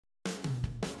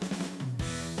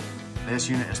This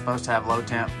unit is supposed to have low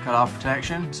temp cutoff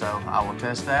protection, so I will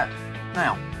test that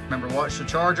now. Remember, watch the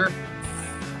charger.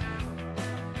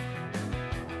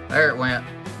 There it went.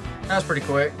 That's pretty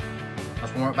quick.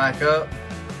 Let's warm it back up.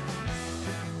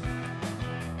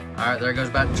 All right, there it goes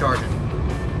back to charging.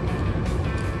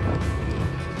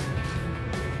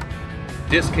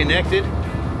 Disconnected.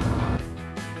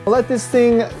 I'll let this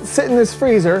thing sit in this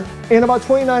freezer. In about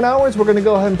 29 hours, we're gonna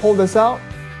go ahead and pull this out.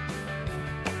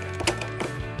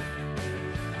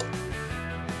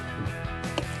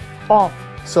 Off,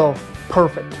 so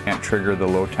perfect. Can't trigger the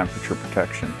low temperature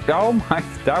protection. Oh my,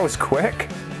 that was quick.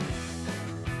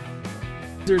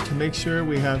 To make sure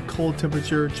we have cold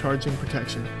temperature charging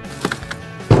protection.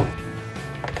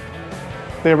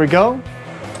 There we go.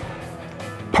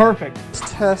 Perfect. Let's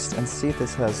test and see if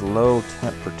this has low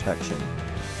temp protection.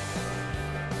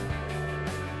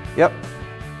 Yep,